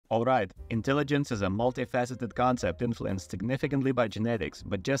Alright, intelligence is a multifaceted concept influenced significantly by genetics,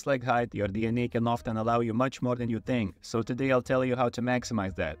 but just like height, your DNA can often allow you much more than you think. So today I'll tell you how to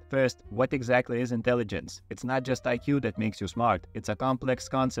maximize that. First, what exactly is intelligence? It's not just IQ that makes you smart, it's a complex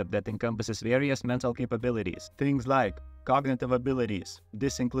concept that encompasses various mental capabilities. Things like cognitive abilities.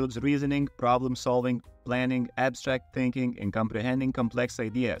 This includes reasoning, problem solving, planning, abstract thinking, and comprehending complex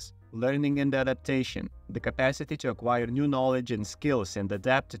ideas. Learning and adaptation, the capacity to acquire new knowledge and skills and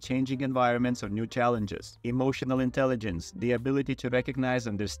adapt to changing environments or new challenges. Emotional intelligence, the ability to recognize,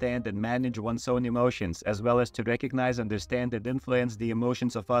 understand, and manage one's own emotions, as well as to recognize, understand, and influence the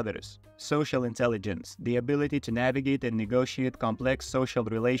emotions of others. Social intelligence, the ability to navigate and negotiate complex social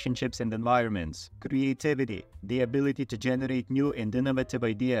relationships and environments. Creativity, the ability to generate new and innovative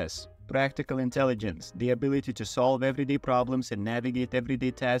ideas. Practical intelligence, the ability to solve everyday problems and navigate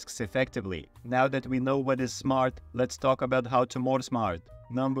everyday tasks effectively. Now that we know what is smart, let's talk about how to more smart.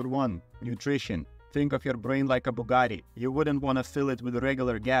 Number 1. Nutrition. Think of your brain like a Bugatti. You wouldn't want to fill it with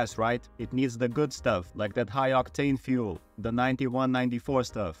regular gas, right? It needs the good stuff, like that high-octane fuel, the 91-94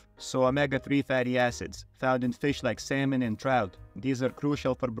 stuff. So omega-3 fatty acids, found in fish like salmon and trout. These are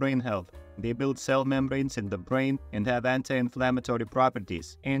crucial for brain health. They build cell membranes in the brain and have anti-inflammatory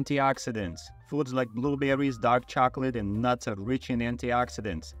properties. Antioxidants. Foods like blueberries, dark chocolate, and nuts are rich in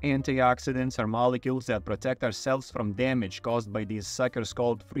antioxidants. Antioxidants are molecules that protect our cells from damage caused by these suckers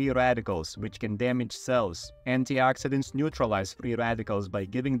called free radicals, which can damage cells. Antioxidants neutralize free radicals by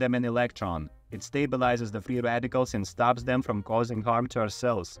giving them an electron. It stabilizes the free radicals and stops them from causing harm to our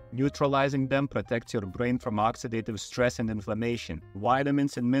cells. Neutralizing them protects your brain from oxidative stress and inflammation.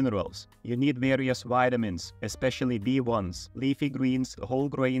 Vitamins and minerals. You need various vitamins, especially B1s. Leafy greens, whole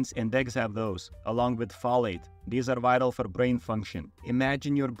grains, and eggs have those, along with folate. These are vital for brain function.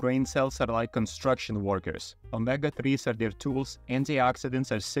 Imagine your brain cells are like construction workers. Omega-3s are their tools,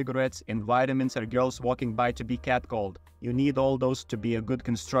 antioxidants are cigarettes, and vitamins are girls walking by to be catcalled. You need all those to be a good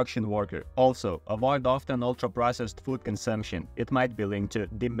construction worker. Also, avoid often ultra-processed food consumption. It might be linked to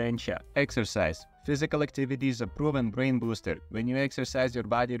dementia. Exercise. Physical activity is a proven brain booster. When you exercise, your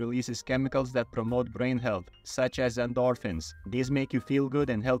body releases chemicals that promote brain health, such as endorphins. These make you feel good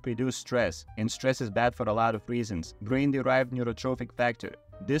and help reduce stress. And stress is bad for a lot of reasons. Brain-derived neurotrophic factor.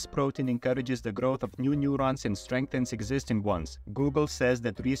 This protein encourages the growth of new neurons and strengthens existing ones. Google says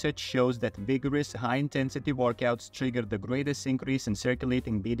that research shows that vigorous, high-intensity workouts trigger the greatest increase in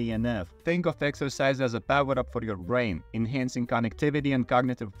circulating BDNF. Think of exercise as a power-up for your brain, enhancing connectivity and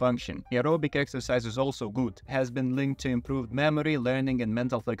cognitive function. Aerobic exercise is also good, has been linked to improved memory, learning, and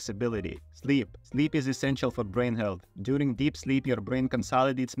mental flexibility. Sleep. Sleep is essential for brain health. During deep sleep, your brain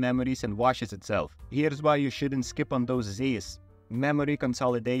consolidates memories and washes itself. Here's why you shouldn't skip on those Z's. Memory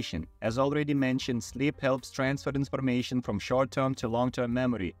consolidation. As already mentioned, sleep helps transfer information from short-term to long-term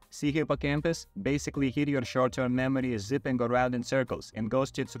memory. See hippocampus? Basically, here your short-term memory is zipping around in circles and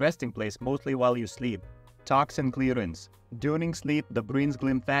goes to its resting place mostly while you sleep. Toxin clearance. During sleep, the brain's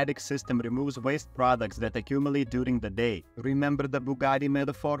lymphatic system removes waste products that accumulate during the day. Remember the Bugatti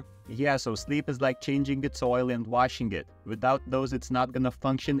metaphor? Yeah, so sleep is like changing its oil and washing it. Without those, it's not gonna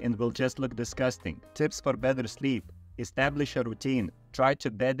function and will just look disgusting. Tips for better sleep. Establish a routine. Try to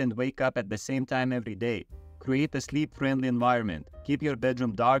bed and wake up at the same time every day. Create a sleep-friendly environment. Keep your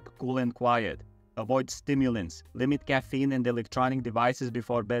bedroom dark, cool, and quiet. Avoid stimulants. Limit caffeine and electronic devices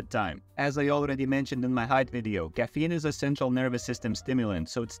before bedtime. As I already mentioned in my height video, caffeine is a central nervous system stimulant,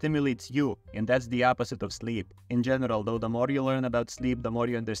 so it stimulates you, and that's the opposite of sleep. In general, though, the more you learn about sleep, the more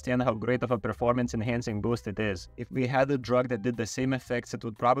you understand how great of a performance-enhancing boost it is. If we had a drug that did the same effects, it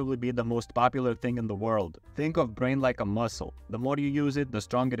would probably be the most popular thing in the world. Think of brain like a muscle. The more you use it, the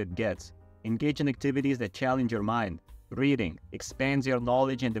stronger it gets. Engage in activities that challenge your mind. Reading expands your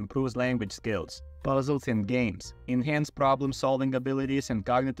knowledge and improves language skills. Puzzles and games enhance problem-solving abilities and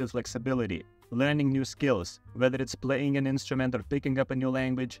cognitive flexibility. Learning new skills, whether it's playing an instrument or picking up a new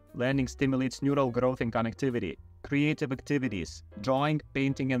language, learning stimulates neural growth and connectivity. Creative activities, drawing,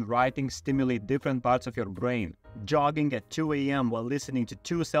 painting, and writing stimulate different parts of your brain. Jogging at 2 a.m. while listening to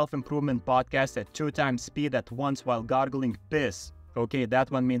 2 self-improvement podcasts at 2 times speed at once while gargling piss. Okay, that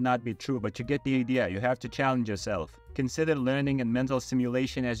one may not be true, but you get the idea. You have to challenge yourself. Consider learning and mental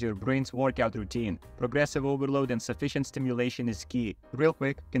stimulation as your brain's workout routine. Progressive overload and sufficient stimulation is key. Real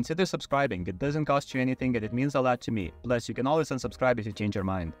quick, consider subscribing. It doesn't cost you anything and it means a lot to me. Plus, you can always unsubscribe if you change your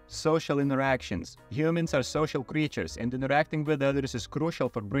mind. Social interactions. Humans are social creatures and interacting with others is crucial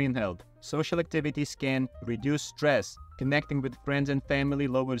for brain health. Social activities can reduce stress. Connecting with friends and family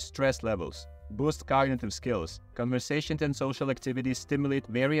lowers stress levels. Boost cognitive skills. Conversations and social activities stimulate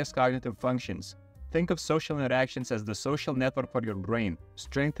various cognitive functions. Think of social interactions as the social network for your brain,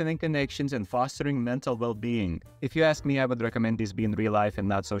 strengthening connections and fostering mental well-being. If you ask me, I would recommend these be in real life and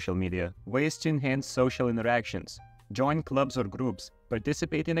not social media. Ways to enhance social interactions. Join clubs or groups.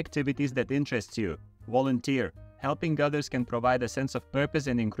 Participate in activities that interest you. Volunteer. Helping others can provide a sense of purpose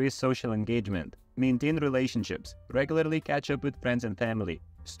and increase social engagement. Maintain relationships. Regularly catch up with friends and family.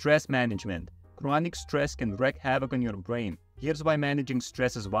 Stress management. Chronic stress can wreak havoc on your brain. Here's why managing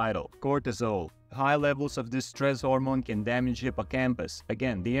stress is vital. Cortisol. High levels of this stress hormone can damage hippocampus,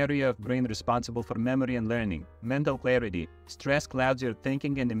 again, the area of brain responsible for memory and learning. Mental clarity. Stress clouds your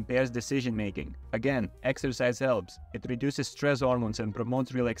thinking and impairs decision-making. Again, exercise helps. It reduces stress hormones and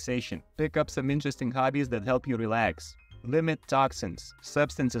promotes relaxation. Pick up some interesting hobbies that help you relax. Limit toxins.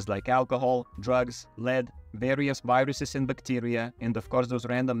 Substances like alcohol, drugs, lead, various viruses and bacteria, and of course those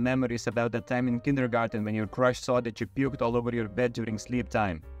random memories about that time in kindergarten when your crush saw that you puked all over your bed during sleep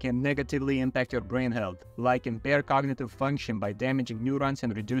time, can negatively impact your brain health, like impair cognitive function by damaging neurons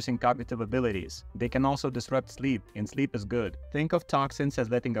and reducing cognitive abilities. They can also disrupt sleep, and sleep is good. Think of toxins as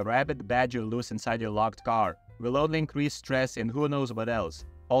letting a rabid badger loose inside your locked car. Will only increase stress and who knows what else.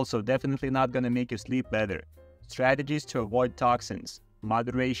 Also, definitely not gonna make you sleep better. Strategies to avoid toxins.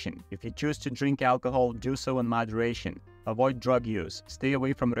 Moderation. If you choose to drink alcohol, do so in moderation. Avoid drug use. Stay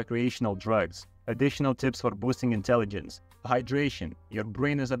away from recreational drugs. Additional tips for boosting intelligence. Hydration. Your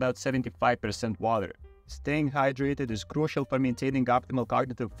brain is about 75% water. Staying hydrated is crucial for maintaining optimal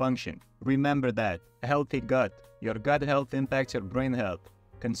cognitive function. Remember that. A healthy gut. Your gut health impacts your brain health.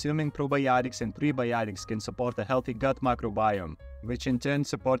 Consuming probiotics and prebiotics can support a healthy gut microbiome, which in turn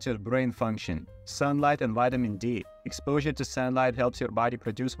supports your brain function. Sunlight and vitamin D. Exposure to sunlight helps your body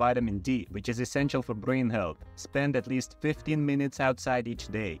produce vitamin D, which is essential for brain health. Spend at least 15 minutes outside each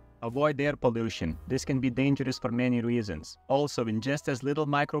day. Avoid air pollution. This can be dangerous for many reasons. Also, ingest as little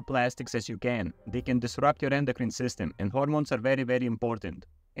microplastics as you can. They can disrupt your endocrine system, and hormones are very, very important.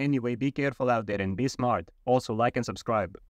 Anyway, be careful out there and be smart. Also, like and subscribe.